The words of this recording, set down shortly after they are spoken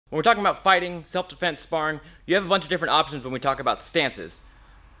When we're talking about fighting, self-defense, sparring, you have a bunch of different options when we talk about stances.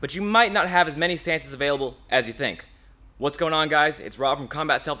 But you might not have as many stances available as you think. What's going on, guys? It's Rob from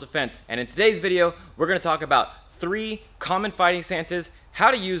Combat Self-Defense, and in today's video, we're going to talk about 3 common fighting stances, how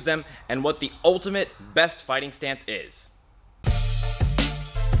to use them, and what the ultimate best fighting stance is.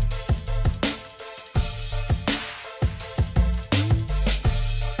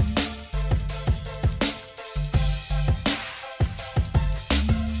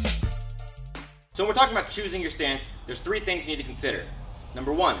 So when we're talking about choosing your stance, there's 3 things you need to consider.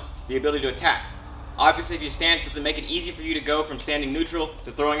 Number 1, the ability to attack. Obviously, if your stance doesn't make it easy for you to go from standing neutral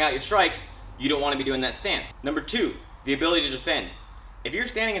to throwing out your strikes, you don't want to be doing that stance. Number 2, the ability to defend. If you're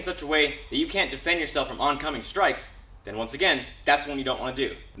standing in such a way that you can't defend yourself from oncoming strikes, then once again, that's one you don't want to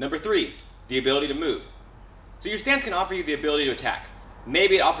do. Number 3, the ability to move. So your stance can offer you the ability to attack.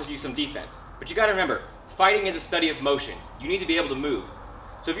 Maybe it offers you some defense, but you gotta remember, fighting is a study of motion. You need to be able to move.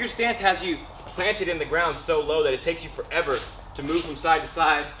 So if your stance has you planted in the ground so low that it takes you forever to move from side to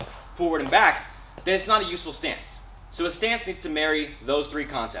side, forward and back, then it's not a useful stance. So a stance needs to marry those 3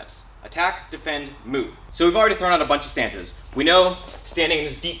 concepts: attack, defend, move. So we've already thrown out a bunch of stances. We know standing in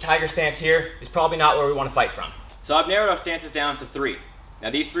this deep tiger stance here is probably not where we want to fight from. So I've narrowed our stances down to 3.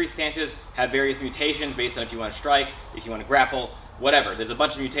 Now these 3 stances have various mutations based on if you want to strike, if you want to grapple, whatever. There's a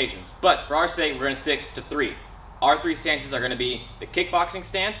bunch of mutations. But for our sake, we're going to stick to 3. Our 3 stances are going to be the kickboxing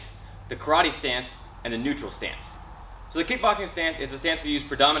stance, the karate stance, and the neutral stance. So the kickboxing stance is the stance we use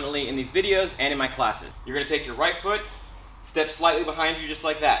predominantly in these videos and in my classes. You're going to take your right foot, step slightly behind you just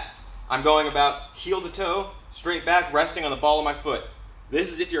like that. I'm going about heel to toe, straight back, resting on the ball of my foot.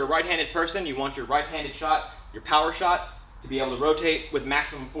 This is if you're a right-handed person, you want your right-handed shot, your power shot, to be able to rotate with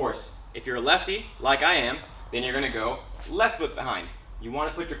maximum force. If you're a lefty, like I am, then you're going to go left foot behind. You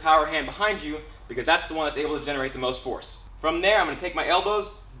want to put your power hand behind you because that's the one that's able to generate the most force. From there, I'm going to take my elbows,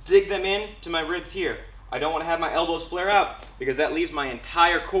 dig them in to my ribs here. I don't want to have my elbows flare out because that leaves my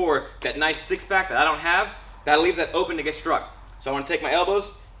entire core, that nice six-pack that I don't have, that leaves that open to get struck. So I want to take my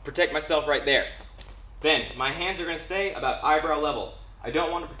elbows, protect myself right there. Then my hands are going to stay about eyebrow level. I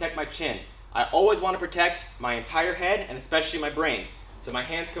don't want to protect my chin. I always want to protect my entire head and especially my brain. So my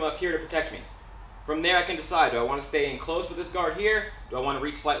hands come up here to protect me. From there I can decide, do I want to stay in close with this guard here? Do I want to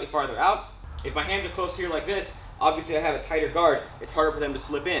reach slightly farther out? If my hands are close here like this, obviously I have a tighter guard. It's harder for them to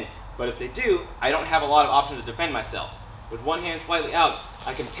slip in. But if they do, I don't have a lot of options to defend myself. With one hand slightly out,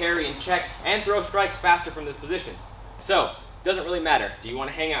 I can parry and check and throw strikes faster from this position. So, it doesn't really matter. Do you want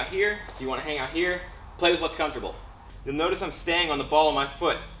to hang out here? Do you want to hang out here? Play with what's comfortable. You'll notice I'm staying on the ball of my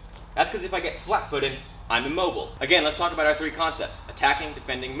foot. That's because if I get flat-footed, I'm immobile. Again, let's talk about our 3 concepts: attacking,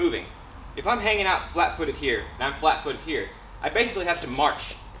 defending, moving. If I'm hanging out flat-footed here, and I'm flat-footed here, I basically have to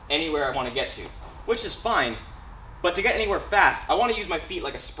march anywhere I want to get to, which is fine, but to get anywhere fast, I want to use my feet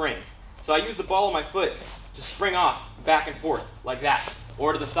like a spring. So I use the ball of my foot to spring off back and forth, like that,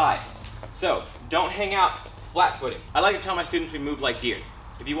 or to the side. So, don't hang out flat-footed. I like to tell my students we move like deer.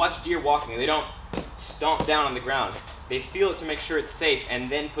 If you watch deer walking, they don't stomp down on the ground. They feel it to make sure it's safe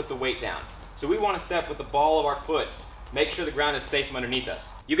and then put the weight down. So we want to step with the ball of our foot, make sure the ground is safe from underneath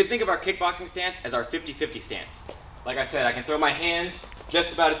us. You can think of our kickboxing stance as our 50-50 stance. Like I said, I can throw my hands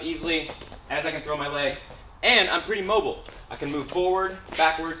just about as easily as I can throw my legs. And I'm pretty mobile. I can move forward,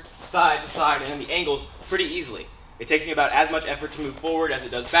 backwards, side to side, and in the angles pretty easily. It takes me about as much effort to move forward as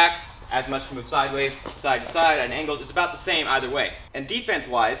it does back, as much to move sideways, side to side, and angles. It's about the same either way. And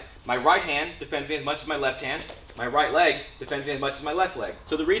defense-wise, my right hand defends me as much as my left hand. My right leg defends me as much as my left leg.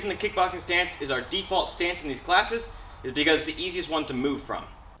 So the reason the kickboxing stance is our default stance in these classes is because it's the easiest one to move from.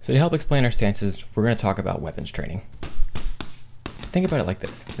 So to help explain our stances, we're going to talk about weapons training. Think about it like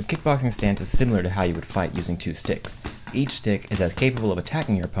this. The kickboxing stance is similar to how you would fight using 2 sticks. Each stick is as capable of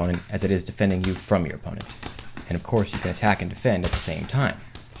attacking your opponent as it is defending you from your opponent. And of course, you can attack and defend at the same time.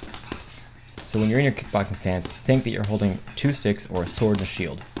 So when you're in your kickboxing stance, think that you're holding 2 sticks or a sword and a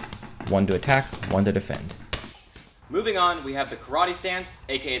shield. One to attack, one to defend. Moving on, we have the karate stance,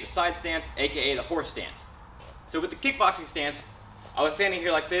 aka the side stance, aka the horse stance. So with the kickboxing stance, I was standing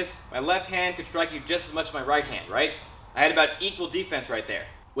here like this. My left hand could strike you just as much as my right hand, right? I had about equal defense right there.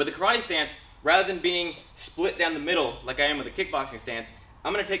 With the karate stance, rather than being split down the middle like I am with the kickboxing stance,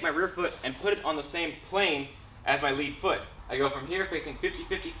 I'm going to take my rear foot and put it on the same plane as my lead foot. I go from here facing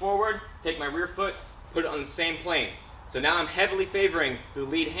 50-50 forward, take my rear foot, put it on the same plane. So now I'm heavily favoring the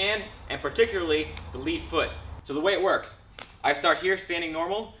lead hand and particularly the lead foot. So the way it works, I start here standing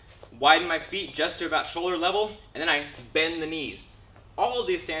normal, widen my feet just to about shoulder level, and then I bend the knees. All of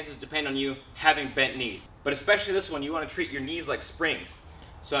these stances depend on you having bent knees, but especially this one, you want to treat your knees like springs.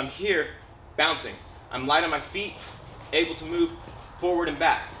 So I'm here, bouncing. I'm light on my feet, able to move forward and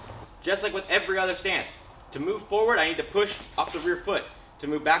back. just like with every other stance. To move forward, I need to push off the rear foot. To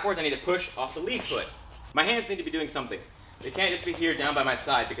move backwards, I need to push off the lead foot. My hands need to be doing something. They can't just be here down by my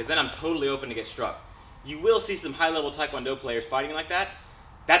side, because then I'm totally open to get struck. You will see some high-level Taekwondo players fighting like that.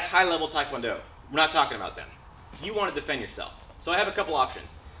 That's high-level Taekwondo. We're not talking about them. You want to defend yourself. So I have a couple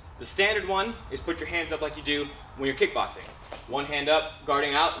options. The standard one is put your hands up like you do when you're kickboxing. One hand up,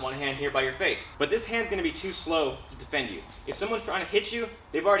 guarding out, one hand here by your face. But this hand's going to be too slow to defend you. If someone's trying to hit you,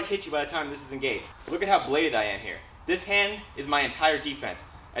 they've already hit you by the time this is engaged. Look at how bladed I am here. This hand is my entire defense.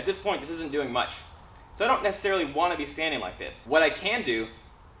 At this point, this isn't doing much. So I don't necessarily want to be standing like this. What I can do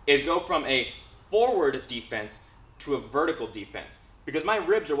is go from a forward defense to a vertical defense, because my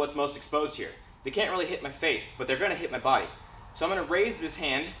ribs are what's most exposed here. They can't really hit my face, but they're going to hit my body. So I'm going to raise this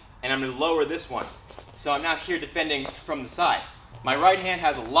hand, and I'm going to lower this one. So I'm now here defending from the side. My right hand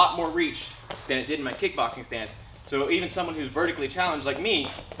has a lot more reach than it did in my kickboxing stance, so even someone who's vertically challenged like me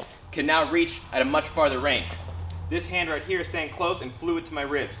can now reach at a much farther range. This hand right here is staying close and fluid to my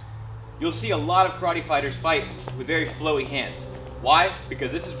ribs. You'll see a lot of karate fighters fight with very flowy hands. Why?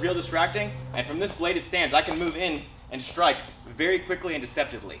 Because this is real distracting, and from this bladed stance I can move in and strike very quickly and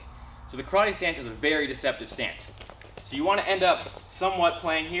deceptively. So the karate stance is a very deceptive stance. So you want to end up somewhat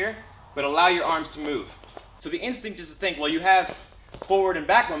playing here, but allow your arms to move. So the instinct is to think, well, you have forward and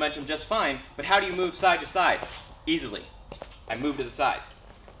back momentum just fine, but how do you move side to side? Easily. I move to the side.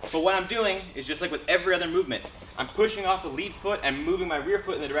 But what I'm doing is just like with every other movement. I'm pushing off the lead foot and moving my rear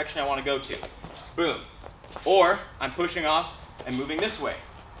foot in the direction I want to go to. Boom. Or I'm pushing off and moving this way.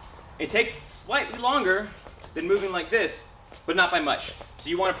 It takes slightly longer than moving like this, but not by much. So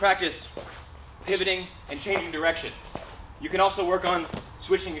you want to practice pivoting and changing direction. You can also work on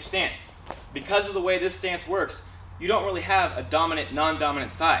switching your stance. Because of the way this stance works, you don't really have a dominant,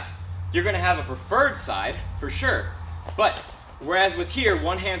 non-dominant side. You're going to have a preferred side, for sure, but whereas with here,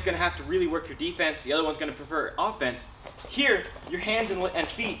 one hand's going to have to really work your defense, the other one's going to prefer offense, here, your hands and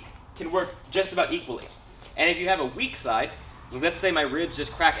feet can work just about equally. And if you have a weak side, let's say my ribs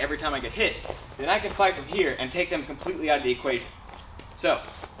just crack every time I get hit, then I can fight from here and take them completely out of the equation. So,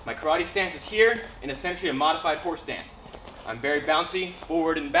 my karate stance is here in essentially a modified horse stance. I'm very bouncy,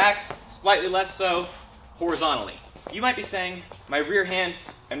 forward and back, slightly less so horizontally. You might be saying, my rear hand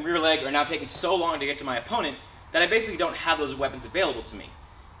and rear leg are now taking so long to get to my opponent that I basically don't have those weapons available to me.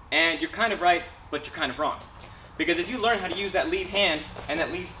 And you're kind of right, but you're kind of wrong. Because if you learn how to use that lead hand and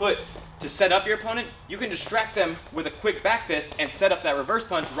that lead foot to set up your opponent, you can distract them with a quick back fist and set up that reverse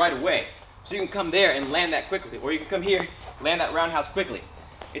punch right away. So you can come there and land that quickly, or you can come here, land that roundhouse quickly.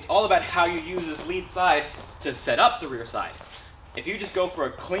 It's all about how you use this lead side to set up the rear side. If you just go for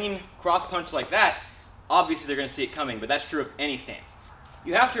a clean cross punch like that, obviously they're going to see it coming, but that's true of any stance.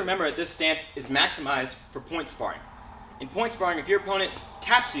 You have to remember that this stance is maximized for point sparring. In point sparring, if your opponent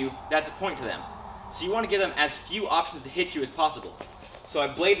taps you, that's a point to them. So you want to give them as few options to hit you as possible. So I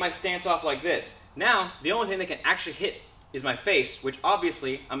blade my stance off like this. Now, the only thing they can actually hit is my face, which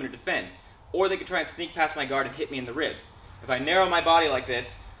obviously I'm going to defend. Or they could try and sneak past my guard and hit me in the ribs. If I narrow my body like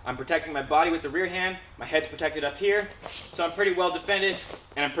this, I'm protecting my body with the rear hand, my head's protected up here, so I'm pretty well defended,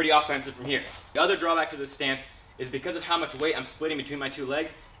 and I'm pretty offensive from here. The other drawback to this stance is because of how much weight I'm splitting between my two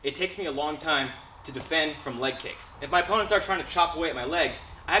legs, it takes me a long time to defend from leg kicks. If my opponent starts trying to chop away at my legs,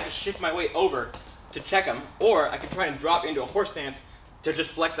 I have to shift my weight over to check them, or I can try and drop into a horse stance to just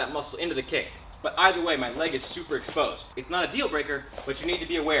flex that muscle into the kick. But either way, my leg is super exposed. It's not a deal breaker, but you need to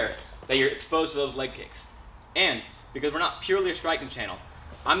be aware that you're exposed to those leg kicks. And because we're not purely a striking channel,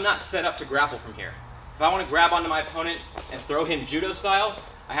 I'm not set up to grapple from here. If I want to grab onto my opponent and throw him judo style,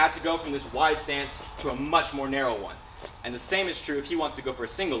 I have to go from this wide stance to a much more narrow one. And the same is true if he wants to go for a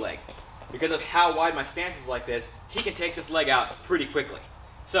single leg. Because of how wide my stance is like this, he can take this leg out pretty quickly.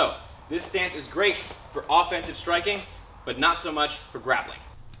 So, this stance is great for offensive striking, but not so much for grappling.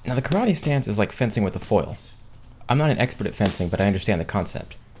 Now the karate stance is like fencing with a foil. I'm not an expert at fencing, but I understand the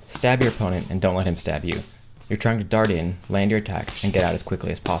concept. Stab your opponent and don't let him stab you. You're trying to dart in, land your attack, and get out as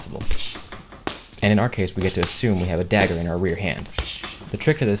quickly as possible. And in our case, we get to assume we have a dagger in our rear hand. The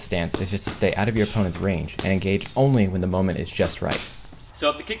trick to this stance is just to stay out of your opponent's range and engage only when the moment is just right. So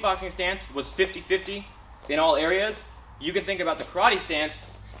if the kickboxing stance was 50-50 in all areas, you can think about the karate stance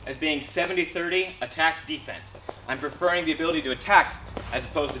as being 70-30 attack-defense. I'm preferring the ability to attack as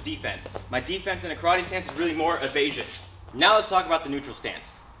opposed to defend. My defense in a karate stance is really more evasion. Now let's talk about the neutral stance.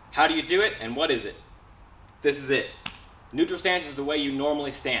 How do you do it and what is it? This is it. Neutral stance is the way you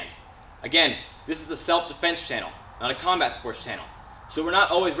normally stand. Again, this is a self-defense channel, not a combat sports channel. So we're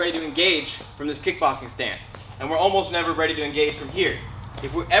not always ready to engage from this kickboxing stance, and we're almost never ready to engage from here.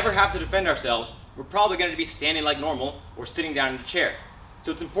 If we ever have to defend ourselves, we're probably going to be standing like normal or sitting down in a chair.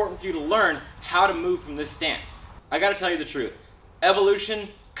 So it's important for you to learn how to move from this stance. I gotta tell you the truth. Evolution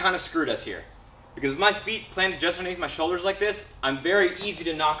kind of screwed us here. Because with my feet planted just underneath my shoulders like this, I'm very easy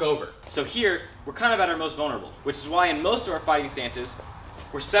to knock over. So here, we're kind of at our most vulnerable, which is why in most of our fighting stances,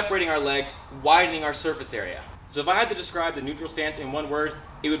 we're separating our legs, widening our surface area. So if I had to describe the neutral stance in one word,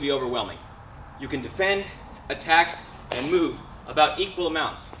 it would be overwhelming. You can defend, attack, and move about equal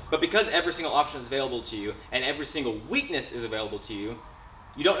amounts. But because every single option is available to you, and every single weakness is available to you,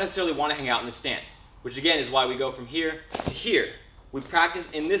 you don't necessarily want to hang out in this stance, which again is why we go from here to here. We practice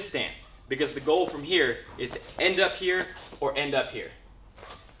in this stance, because the goal from here is to end up here or end up here.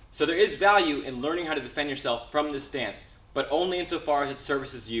 So there is value in learning how to defend yourself from this stance, but only insofar as it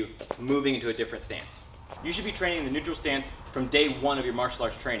services you moving into a different stance. You should be training in the neutral stance from day one of your martial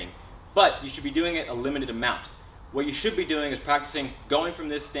arts training, but you should be doing it a limited amount. What you should be doing is practicing going from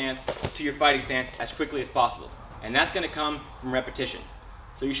this stance to your fighting stance as quickly as possible, and that's going to come from repetition.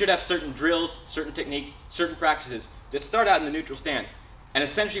 So you should have certain drills, certain techniques, certain practices that start out in the neutral stance and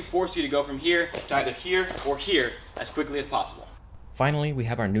essentially force you to go from here to either here or here as quickly as possible. Finally, we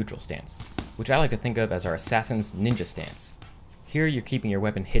have our neutral stance, which I like to think of as our assassin's ninja stance. Here you're keeping your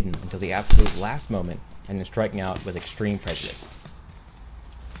weapon hidden until the absolute last moment and then striking out with extreme prejudice.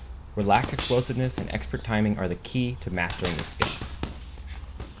 Relaxed explosiveness and expert timing are the key to mastering this stance.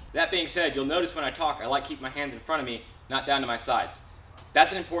 That being said, you'll notice when I talk, I like keep my hands in front of me, not down to my sides.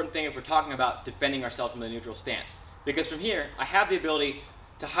 That's an important thing if we're talking about defending ourselves from the neutral stance. Because from here, I have the ability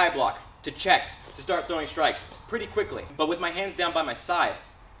to high block, to check, to start throwing strikes pretty quickly. But with my hands down by my side,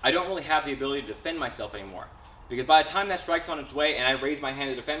 I don't really have the ability to defend myself anymore. Because by the time that strike's on its way and I raise my hand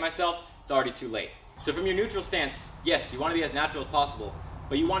to defend myself, it's already too late. So from your neutral stance, yes, you want to be as natural as possible,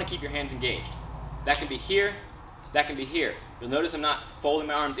 but you want to keep your hands engaged. That can be here, that can be here. You'll notice I'm not folding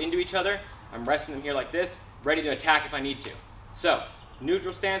my arms into each other, I'm resting them here like this, ready to attack if I need to. So,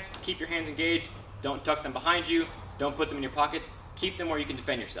 neutral stance, keep your hands engaged, don't tuck them behind you, don't put them in your pockets, keep them where you can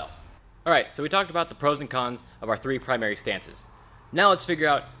defend yourself. Alright, so we talked about the pros and cons of our three primary stances. Now let's figure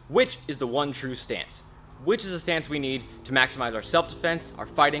out which is the one true stance. Which is the stance we need to maximize our self-defense, our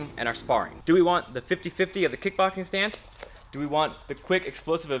fighting, and our sparring? Do we want the 50-50 of the kickboxing stance? Do we want the quick,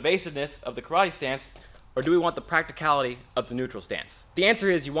 explosive evasiveness of the karate stance? Or do we want the practicality of the neutral stance? The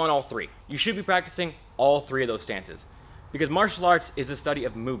answer is you want all three. You should be practicing all three of those stances. Because martial arts is a study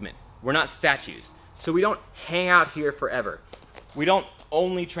of movement. We're not statues. So we don't hang out here forever. We don't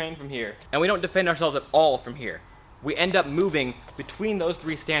only train from here. And we don't defend ourselves at all from here. We end up moving between those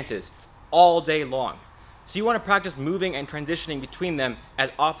three stances all day long. So you want to practice moving and transitioning between them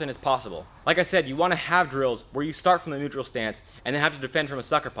as often as possible. Like I said, you want to have drills where you start from the neutral stance and then have to defend from a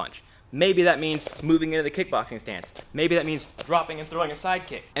sucker punch. Maybe that means moving into the kickboxing stance. Maybe that means dropping and throwing a side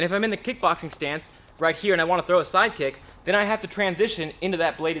kick. And if I'm in the kickboxing stance right here and I want to throw a side kick, then I have to transition into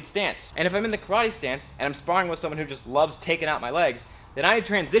that bladed stance. And if I'm in the karate stance and I'm sparring with someone who just loves taking out my legs, then I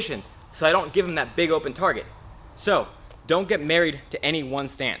transition so I don't give him that big open target. So, don't get married to any one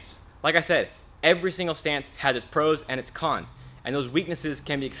stance. Like I said, every single stance has its pros and its cons, and those weaknesses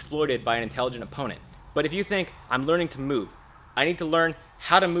can be exploited by an intelligent opponent. But if you think, I'm learning to move, I need to learn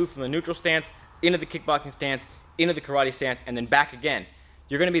how to move from the neutral stance into the kickboxing stance, into the karate stance, and then back again,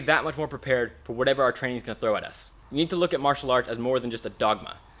 you're going to be that much more prepared for whatever our training is going to throw at us. You need to look at martial arts as more than just a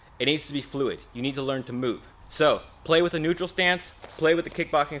dogma. It needs to be fluid. You need to learn to move. So, play with the neutral stance, play with the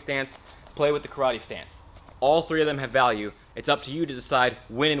kickboxing stance, play with the karate stance. All three of them have value. It's up to you to decide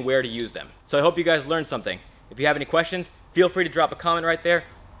when and where to use them. So I hope you guys learned something. If you have any questions, feel free to drop a comment right there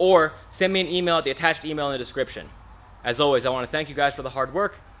or send me an email at the attached email in the description. As always, I want to thank you guys for the hard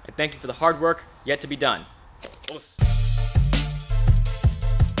work and thank you for the hard work yet to be done. Oof.